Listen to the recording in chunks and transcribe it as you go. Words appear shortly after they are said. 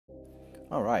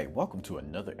All right, welcome to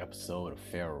another episode of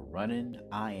Pharaoh Running.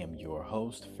 I am your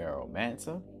host, Pharaoh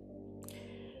Mansa,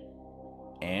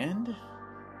 and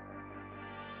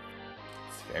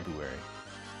it's February.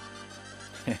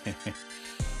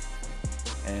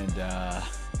 and,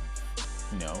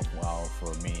 while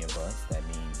for many of us, that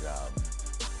means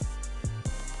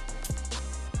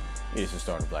it is the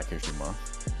start of Black History Month.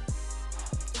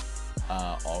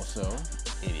 Also,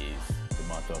 it is the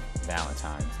month of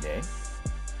Valentine's Day.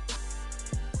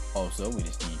 Also, it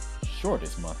is the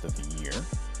shortest month of the year.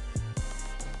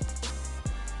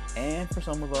 And for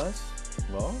some of us,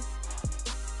 well,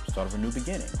 start of a new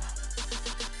beginning.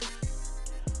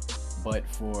 But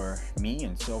for me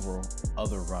and several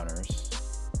other runners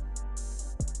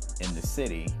in the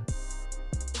city,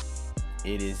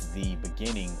 it is the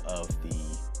beginning of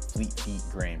the Fleet Feet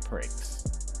Grand Prix,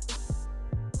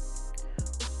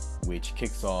 which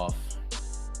kicks off,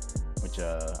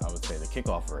 I would say the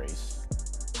kickoff race,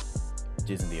 which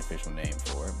isn't the official name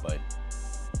for it, but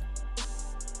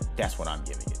that's what I'm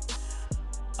giving it.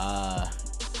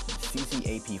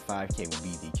 CCAP 5K will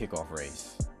be the kickoff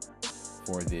race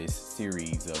for this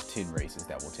series of 10 races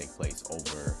that will take place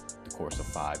over the course of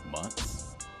 5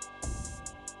 months.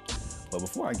 But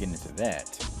before I get into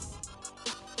that,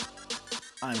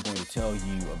 I'm going to tell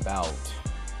you about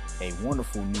a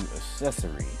wonderful new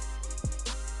accessory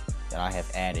that I have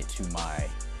added to my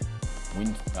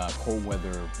cold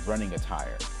weather running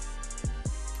attire,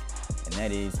 and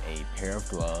that is a pair of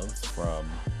gloves from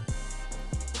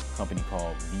a company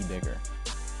called Be Bigger.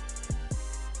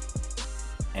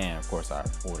 And of course, I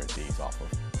ordered these off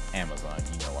of Amazon.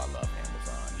 You know I love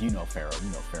Amazon. You know Pharaoh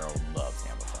loves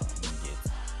Amazon. He gets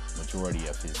majority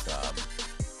of his a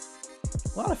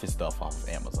lot of his stuff off of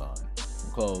Amazon,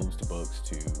 from clothes to books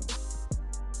to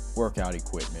workout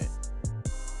equipment,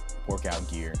 workout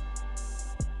gear.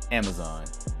 Amazon,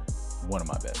 one of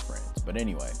my best friends. But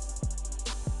anyway,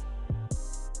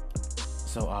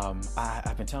 so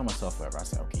I've been telling myself forever, I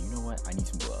said, okay, you know what? I need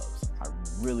some gloves. I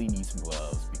really need some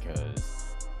gloves because,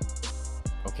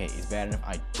 okay, it's bad enough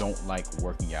I don't like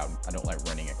working out. I don't like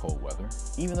running in cold weather.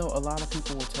 Even though a lot of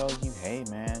people will tell you, hey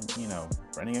man,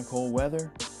 running in cold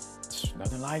weather, it's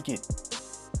nothing like it.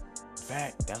 In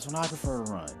fact, that's when I prefer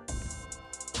to run.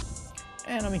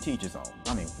 And to each his own.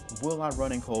 Will I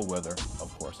run in cold weather?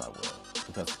 Of course I will.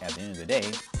 Because at the end of the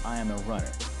day, I am a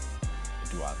runner.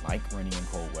 Do I like running in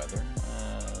cold weather?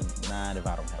 Not if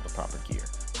I don't have the proper gear.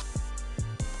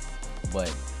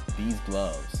 But these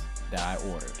gloves that I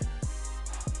ordered,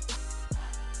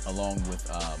 along with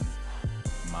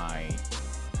my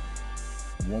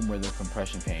warm weather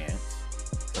compression pants,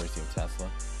 courtesy of Tesla,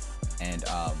 and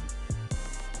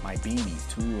my beanies,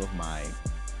 two of my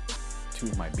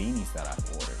beanies that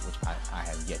I've ordered, which I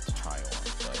have yet to try on,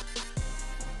 but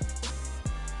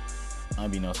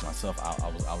unbeknownst to myself, I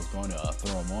was going to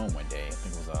throw them on one day. I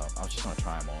think it was I was just going to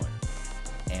try them on,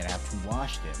 and I have to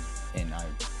wash them. And I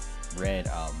read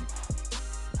on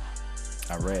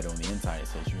the inside it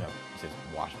says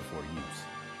wash before use.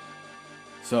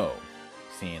 So,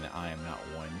 seeing that I am not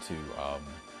one to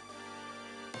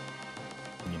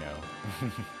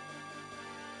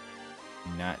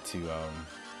not to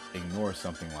ignore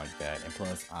something like that, and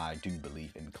plus I do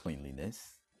believe in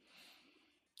cleanliness,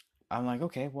 I'm like,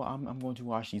 okay, well, I'm going to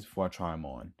wash these before I try them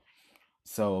on.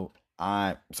 So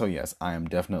yes, I am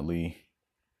definitely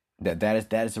that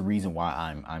is the reason why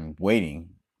I'm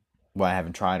waiting. Why I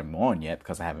haven't tried them on yet,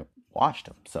 because I haven't washed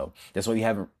them. So that's why you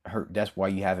haven't heard. That's why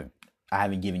I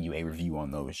haven't given you a review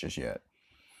on those just yet.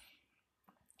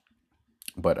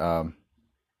 But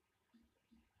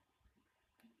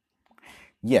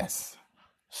yes.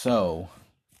 So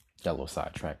got a little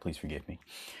sidetrack. Please forgive me.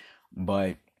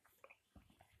 But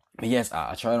yes,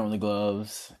 I tried on the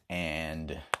gloves,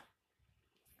 and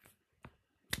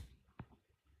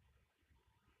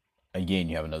again,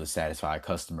 you have another satisfied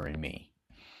customer in me.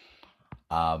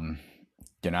 They're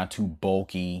not too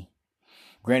bulky.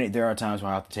 Granted, there are times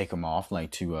when I have to take them off,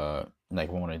 like to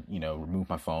want to remove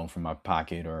my phone from my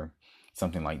pocket or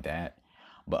something like that.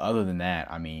 But other than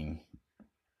that,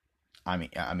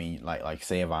 like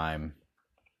say if I'm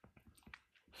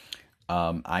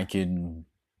I can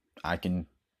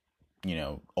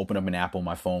open up an app on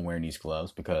my phone wearing these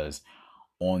gloves, because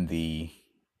on the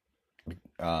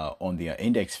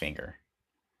index finger,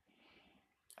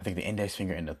 I think the index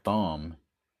finger and the thumb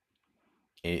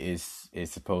is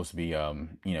supposed to be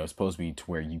it's supposed to be to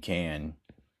where you can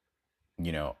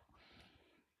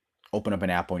open up an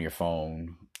app on your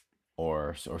phone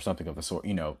or something of the sort.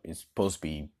 It's supposed to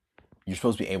be, you're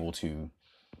supposed to be able to,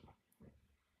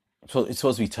 so it's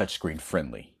supposed to be touchscreen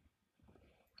friendly,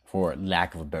 for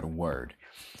lack of a better word.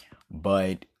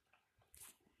 But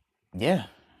yeah,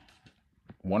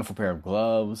 wonderful pair of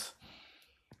gloves.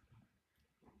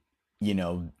 You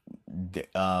know,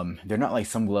 they're not like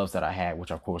some gloves that I had,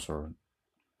 which of course were,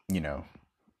 you know,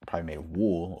 probably made of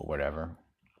wool or whatever.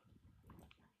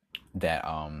 That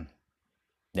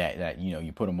that you know,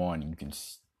 you put them on and you can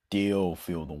still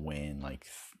feel the wind, like,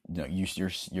 you know,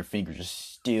 your fingers are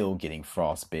still getting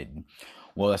frostbitten.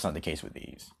 Well, that's not the case with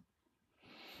these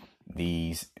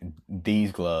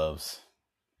these gloves.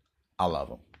 I love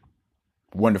them.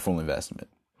 Wonderful investment.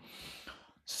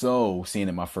 So, seeing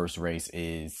that my first race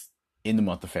is in the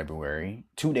month of February,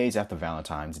 2 days after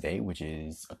Valentine's Day, which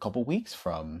is a couple weeks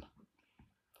from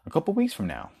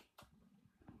now.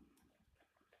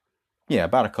 Yeah,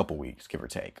 about a couple weeks, give or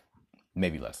take,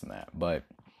 maybe less than that. But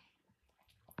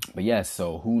yes,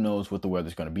 so who knows what the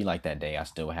weather's going to be like that day? I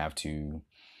still have to,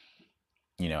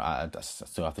 you know, I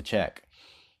still have to check.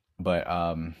 But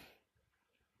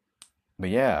but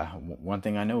yeah, one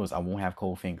thing I know is I won't have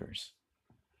cold fingers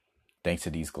thanks to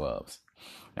these gloves.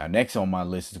 Now, next on my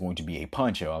list is going to be a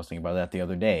poncho. I was thinking about that the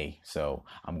other day. So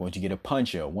I'm going to get a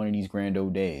poncho one of these grand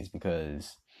old days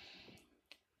because,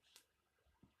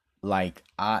 like,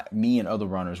 me and other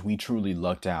runners, we truly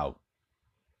lucked out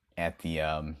at the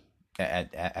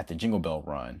at the Jingle Bell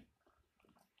Run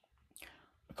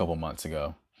a couple months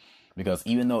ago, because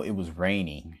even though it was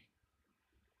raining,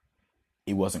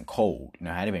 it wasn't cold.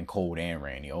 Now, had it been cold and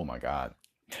rainy, oh my God,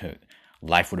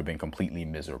 life would have been completely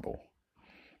miserable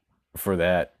for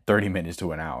that 30 minutes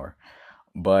to an hour.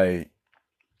 But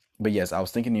yes, I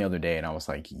was thinking the other day, and I was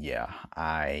like, yeah,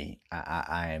 I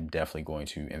am definitely going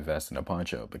to invest in a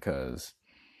poncho because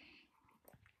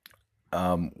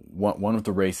one of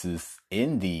the races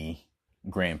in the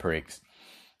Grand Prix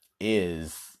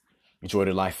is Joy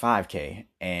to Life 5K,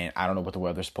 and I don't know what the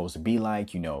weather's supposed to be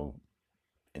like, you know,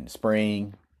 in the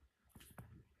spring,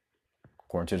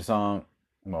 according to the song.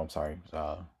 Well, I'm sorry,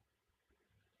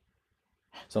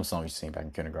 some song you sing back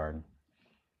in kindergarten.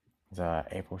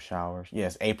 April showers.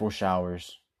 Yes, April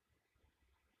showers.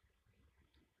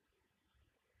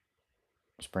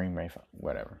 Spring rain,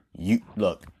 whatever. You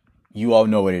look, you all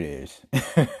know what it is.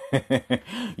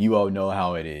 You all know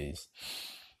how it is.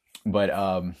 But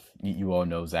you all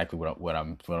know exactly what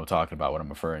I'm talking about, what I'm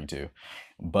referring to.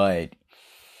 But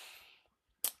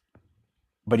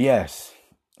yes.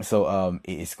 So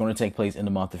it's going to take place in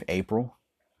the month of April.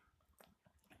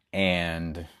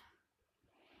 And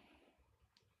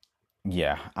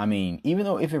yeah, I mean, even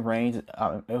though if it rains,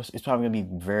 it's probably gonna be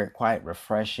very quite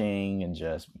refreshing, and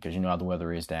just because you know how the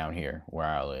weather is down here where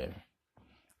I live.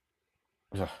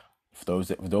 Ugh. For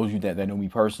those of you that know me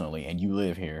personally and you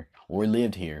live here or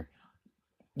lived here,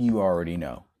 you already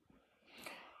know.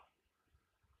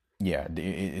 Yeah,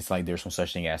 it's like there's no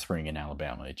such thing as spring in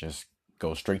Alabama. It just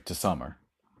goes straight to summer.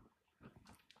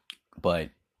 But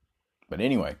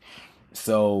anyway,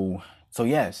 so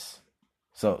yes.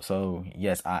 So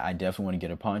yes, I definitely want to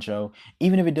get a poncho.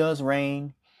 Even if it does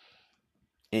rain,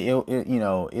 you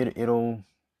know, it'll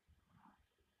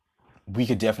we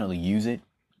could definitely use it.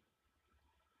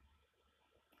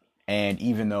 And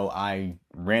even though I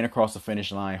ran across the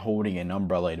finish line holding an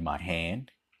umbrella in my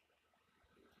hand,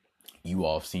 you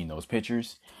all have seen those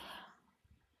pictures,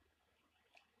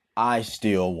 I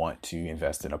still want to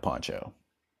invest in a poncho.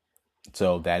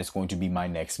 So that is going to be my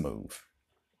next move.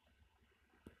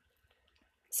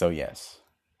 So yes.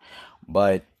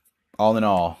 But all in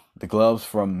all, the gloves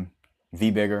from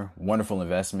V Bigger, wonderful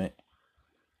investment.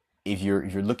 If you're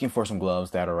looking for some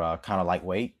gloves that are kind of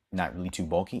lightweight, not really too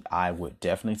bulky, I would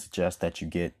definitely suggest that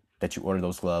you order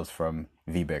those gloves from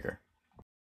V Bigger.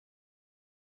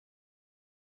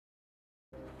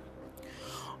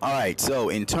 All right, so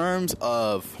in terms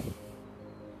of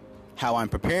how I'm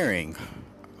preparing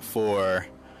for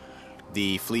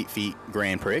the Fleet Feet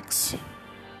Grand Prix,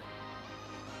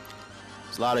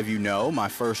 as a lot of you know, my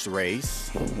first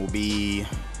race will be,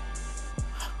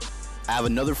 I have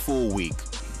another full week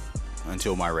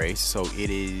until my race, so it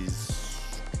is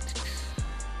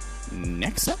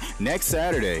next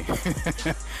Saturday.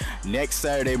 Next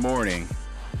Saturday morning.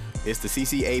 It's the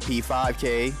CCAP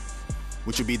 5K,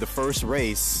 which will be the first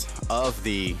race of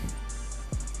the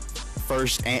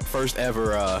first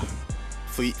ever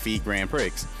Fleet Feet Grand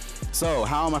Prix. So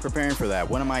how am I preparing for that?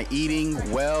 What am I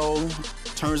eating? Well, in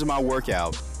terms of my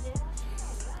workout,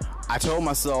 I told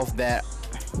myself that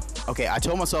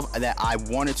I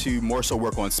wanted to more so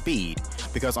work on speed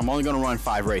because I'm only going to run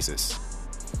 5 races.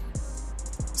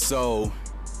 So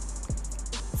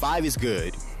 5 is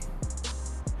good,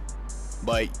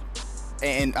 but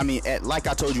and I mean, like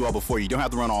I told you all before, you don't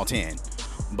have to run all 10.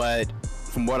 But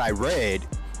from what I read,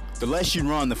 the less you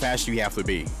run, the faster you have to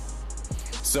be.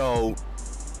 So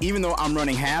even though I'm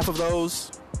running half of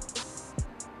those,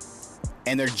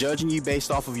 and they're judging you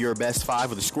based off of your best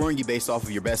 5, or they're scoring you based off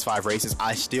of your best 5 races,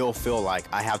 I still feel like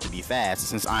I have to be fast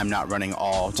since I'm not running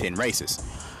all 10 races.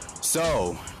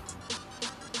 So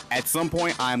at some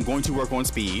point, I'm going to work on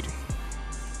speed.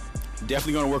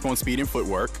 Definitely going to work on speed and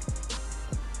footwork.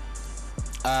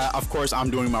 Of course, I'm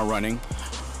doing my running.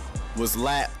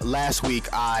 Last week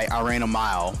I ran a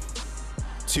mile,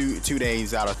 two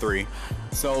days out of 3.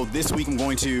 So this week I'm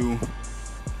going to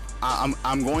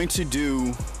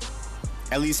do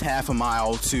at least half a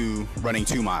mile to running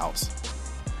 2 miles,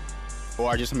 or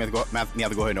I just have to go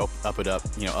ahead and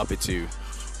up it to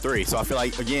 3. So I feel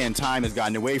like, again, time has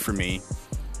gotten away from me.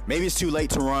 Maybe it's too late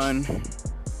to run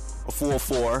a full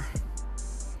 4,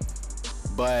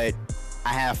 but I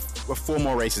have 4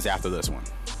 more races after this one,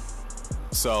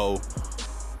 so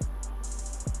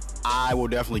I will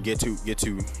definitely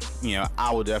I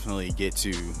will definitely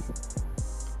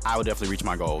reach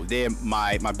my goal. Then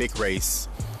my big race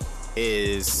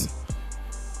is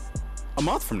a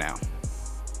month from now,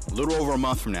 a little over a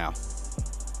month from now.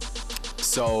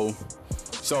 So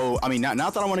I mean, not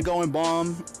that I want to go and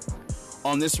bomb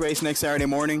on this race next Saturday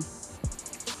morning,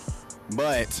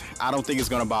 but I don't think it's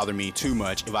going to bother me too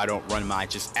much if I don't run my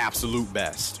just absolute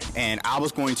best. And I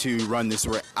was contemplating running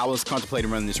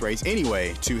this race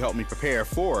anyway to help me prepare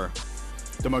for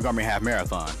the Montgomery Half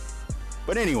Marathon.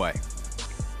 But anyway,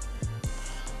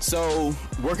 so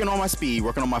working on my speed,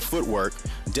 working on my footwork,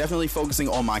 definitely focusing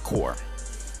on my core.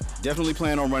 Definitely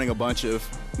plan on running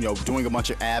doing a bunch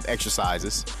of ab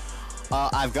exercises.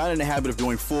 I've gotten in the habit of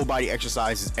doing full body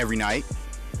exercises every night.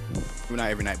 Well, not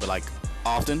every night, but like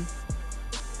often.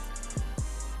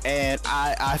 And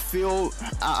I feel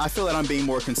that I'm being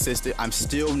more consistent. I'm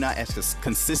still not as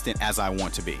consistent as I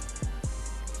want to be.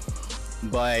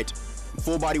 But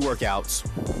full body workouts,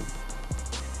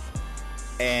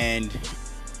 and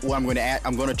what I'm going to add,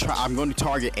 I'm going to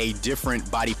target a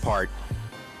different body part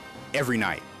every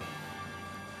night.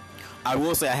 I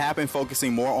will say I have been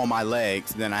focusing more on my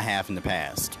legs than I have in the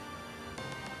past.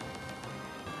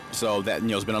 So that,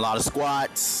 it's been a lot of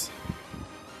squats,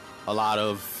 a lot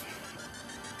of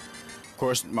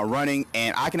course, my running,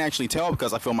 and I can actually tell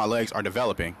because I feel my legs are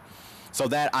developing. So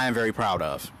that I am very proud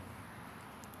of.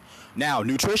 Now,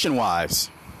 nutrition-wise,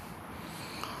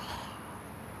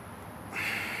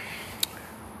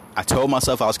 I told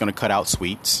myself I was going to cut out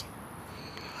sweets.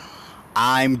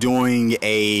 I'm doing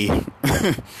a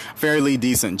fairly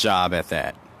decent job at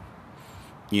that.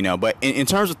 But in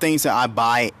terms of things that I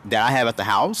buy, that I have at the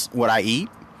house, what I eat,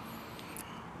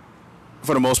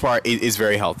 for the most part, it is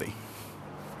very healthy.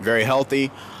 Very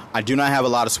healthy. I do not have a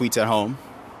lot of sweets at home.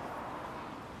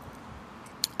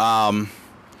 I'm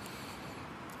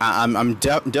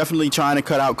definitely trying to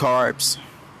cut out carbs,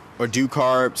 or do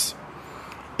carbs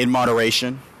in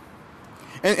moderation.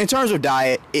 In terms of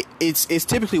diet, it's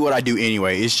typically what I do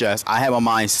anyway. It's just I have my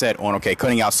mind set on, okay,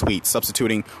 cutting out sweets,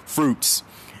 substituting fruits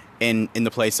in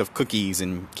the place of cookies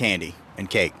and candy and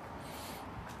cake.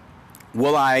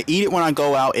 Will I eat it when I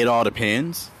go out? It all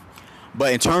depends.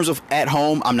 But in terms of at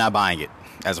home, I'm not buying it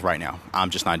as of right now. I'm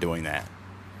just not doing that.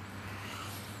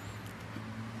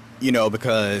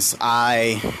 Because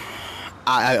I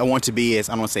want to be, as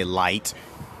I don't want to say light,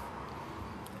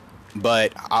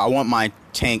 but I want my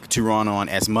tank to run on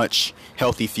as much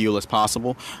healthy fuel as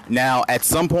possible. Now, at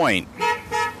some point,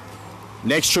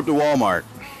 next trip to Walmart,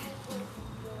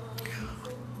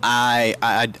 I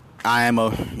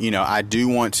do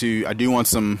want to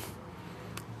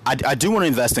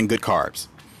invest in good carbs.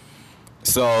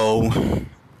 So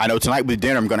I know tonight with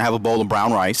dinner I'm going to have a bowl of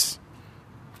brown rice.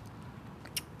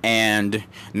 And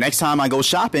next time I go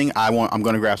shopping, I'm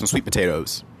going to grab some sweet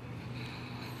potatoes.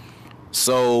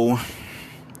 So,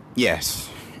 yes.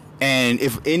 And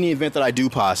if in the event that I do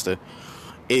pasta,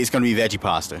 it's going to be veggie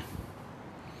pasta.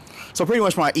 So pretty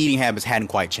much my eating habits hadn't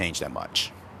quite changed that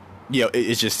much.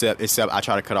 It's just except I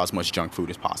try to cut out as much junk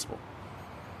food as possible.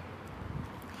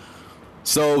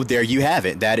 So there you have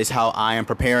it. That is how I am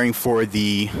preparing for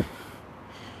the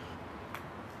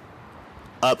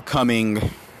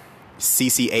upcoming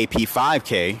CCAP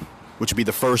 5K, which will be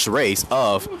the first race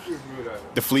of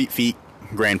the Fleet Feet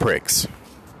Grand Prix.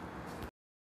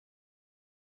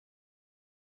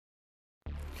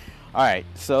 Alright,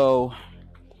 so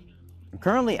I'm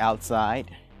currently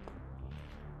outside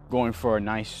going for a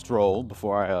nice stroll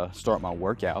before I start my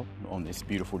workout on this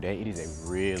beautiful day. It is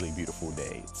a really beautiful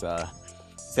day. It's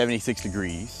 76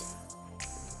 degrees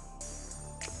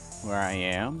where I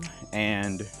am,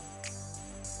 and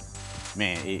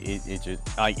man, it just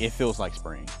it feels like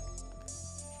spring.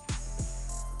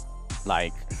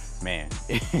 Like, man,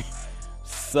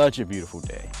 such a beautiful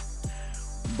day.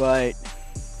 But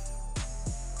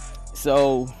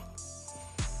so,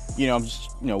 I'm just,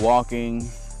 walking,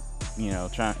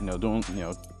 trying, doing,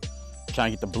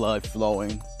 trying to get the blood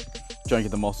flowing, trying to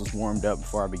get the muscles warmed up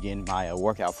before I begin my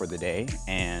workout for the day.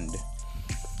 And,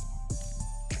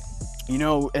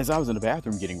 as I was in the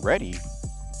bathroom getting ready,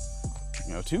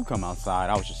 to come outside,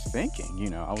 I was just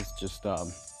thinking, I was just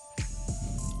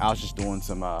doing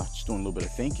a little bit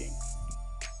of thinking,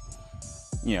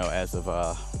 as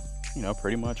of,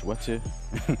 pretty much what to,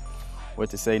 what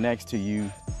to say next to you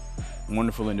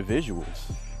wonderful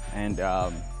individuals. And,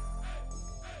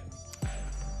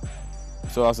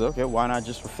 so I said, okay, why not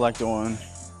just reflect on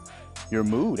your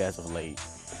mood as of late?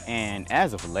 And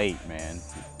as of late, man,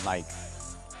 like,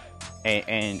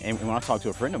 and when I talk to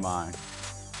a friend of mine,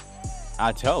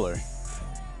 I tell her,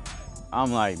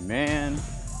 I'm like, man,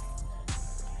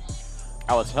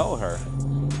 I would tell her,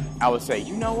 I would say,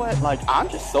 you know what? Like, I'm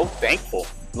just so thankful.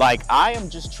 Like, I am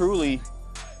just truly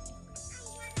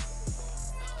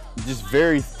just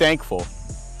very thankful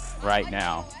right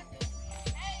now.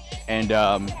 And,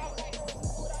 I'm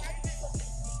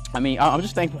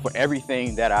just thankful for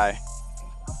everything that I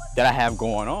have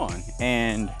going on.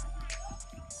 And,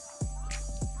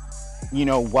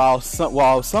 while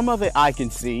some of it I can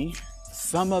see,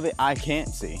 some of it I can't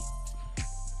see.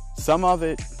 Some of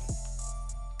it,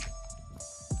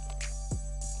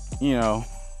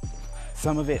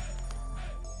 some of it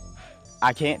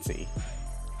I can't see.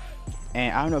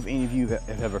 And I don't know if any of you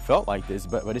have ever felt like this,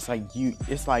 but it's like you're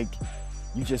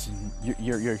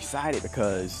excited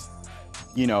because,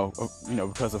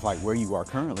 because of like where you are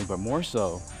currently, but more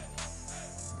so,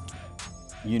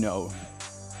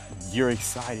 you're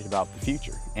excited about the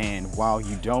future. And while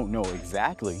you don't know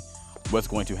exactly what's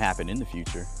going to happen in the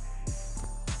future,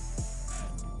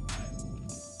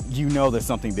 that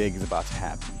something big is about to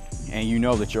happen. And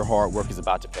that your hard work is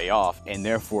about to pay off. And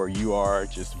therefore you're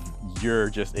just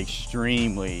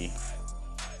extremely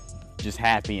just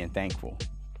happy and thankful.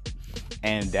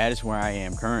 And that is where I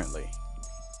am currently.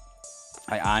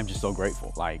 I'm just so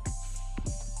grateful. Like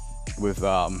with,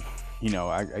 I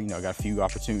got a few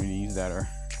opportunities that are,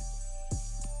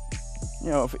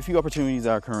 a few opportunities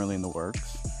that are currently in the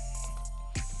works.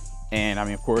 And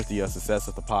of course, the success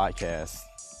of the podcast,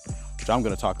 which I'm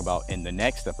going to talk about in the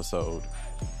next episode.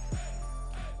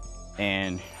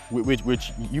 And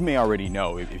which you may already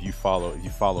know if you follow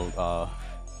the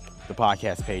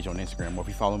podcast page on Instagram, or if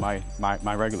you follow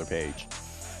my regular page.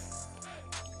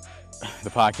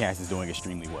 The podcast is doing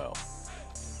extremely well.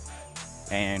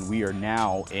 And we are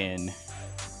now in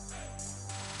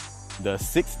the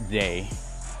 6th day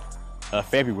of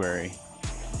February.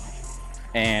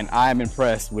 And I am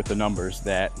impressed with the numbers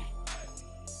that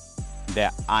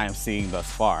I am seeing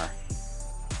thus far.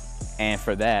 And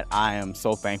for that, I am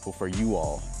so thankful for you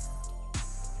all.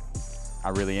 I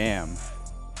really am.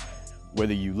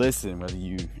 Whether you listen, whether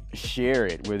you share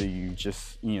it, whether you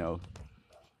just, or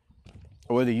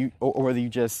whether you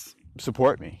just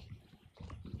support me,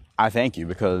 I thank you,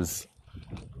 because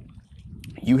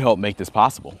you help make this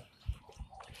possible.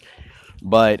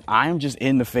 But I'm just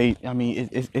in the phase.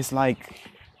 It's like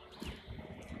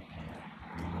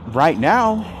right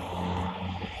now,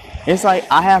 it's like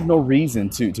I have no reason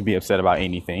to be upset about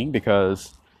anything,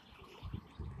 because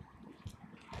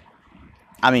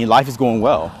life is going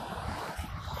well.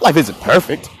 Life isn't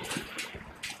perfect,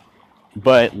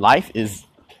 but life is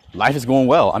going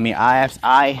well.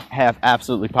 I have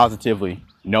absolutely positively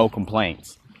no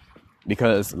complaints,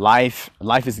 because life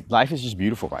is just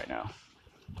beautiful right now.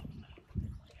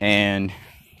 And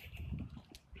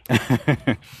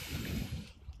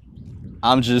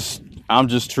I'm just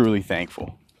truly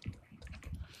thankful.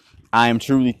 I am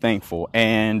truly thankful.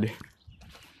 And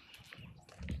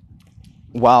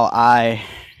while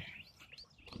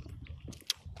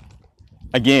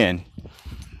again,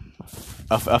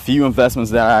 a few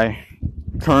investments that I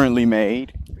currently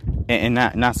made, and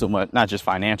not so much, not just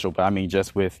financial, but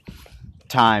just with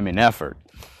time and effort,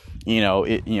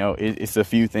 it's a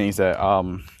few things that,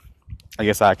 I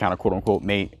guess I kind of quote unquote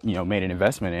made an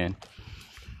investment in.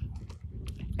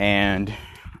 And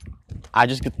I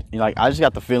just got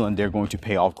the feeling they're going to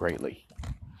pay off greatly.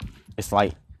 It's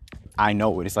like, I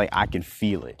know it. It's like I can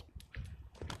feel it.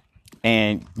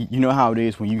 And you know how it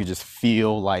is when you can just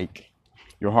feel like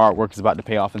your hard work is about to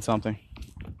pay off in something?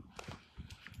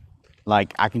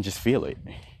 Like, I can just feel it,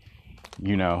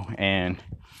 and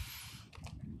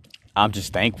I'm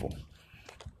just thankful.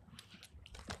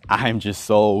 I am just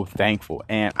so thankful.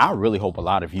 And I really hope a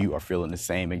lot of you are feeling the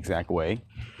same exact way.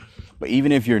 But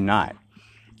even if you're not,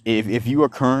 if you are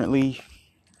currently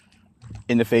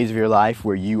in the phase of your life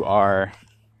where you are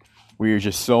where you're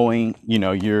just sowing,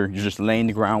 you're just laying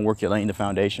the groundwork, you're laying the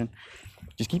foundation.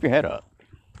 Just keep your head up.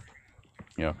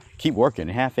 Keep working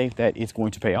and have faith that it's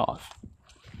going to pay off,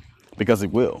 because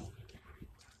it will.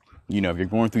 If you're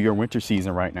going through your winter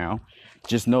season right now,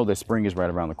 just know that spring is right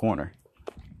around the corner,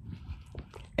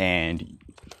 and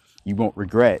you won't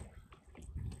regret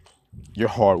your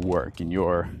hard work and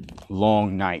your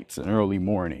long nights and early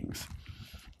mornings.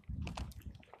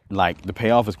 Like, the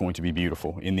payoff is going to be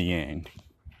beautiful in the end,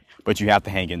 but you have to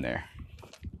hang in there.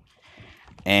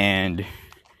 And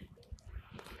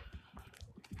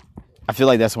I feel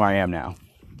like that's where I am now.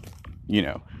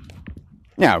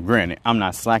 Now, granted, I'm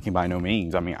not slacking by no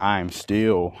means. I mean, I'm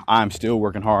still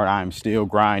working hard. I'm still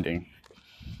grinding.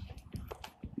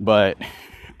 But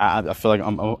I feel like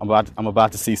I'm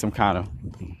about to see some kind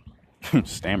of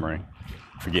stammering.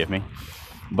 Forgive me.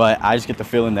 But I just get the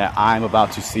feeling that I'm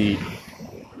about to see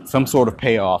some sort of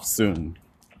payoff soon.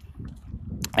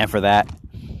 And for that,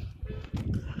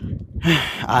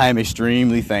 I am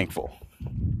extremely thankful.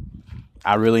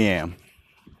 I really am.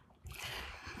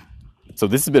 So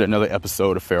this has been another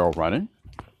episode of Feral Running.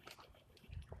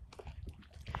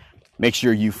 Make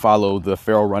sure you follow the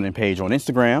Feral Running page on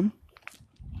Instagram.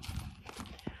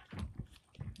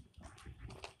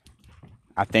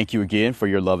 I thank you again for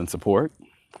your love and support.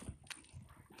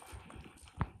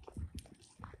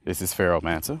 This is Feral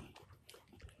Mansa,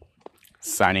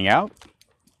 signing out.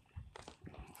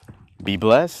 Be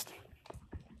blessed.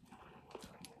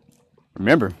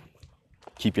 Remember,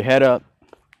 keep your head up.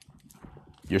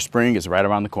 Your spring is right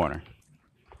around the corner.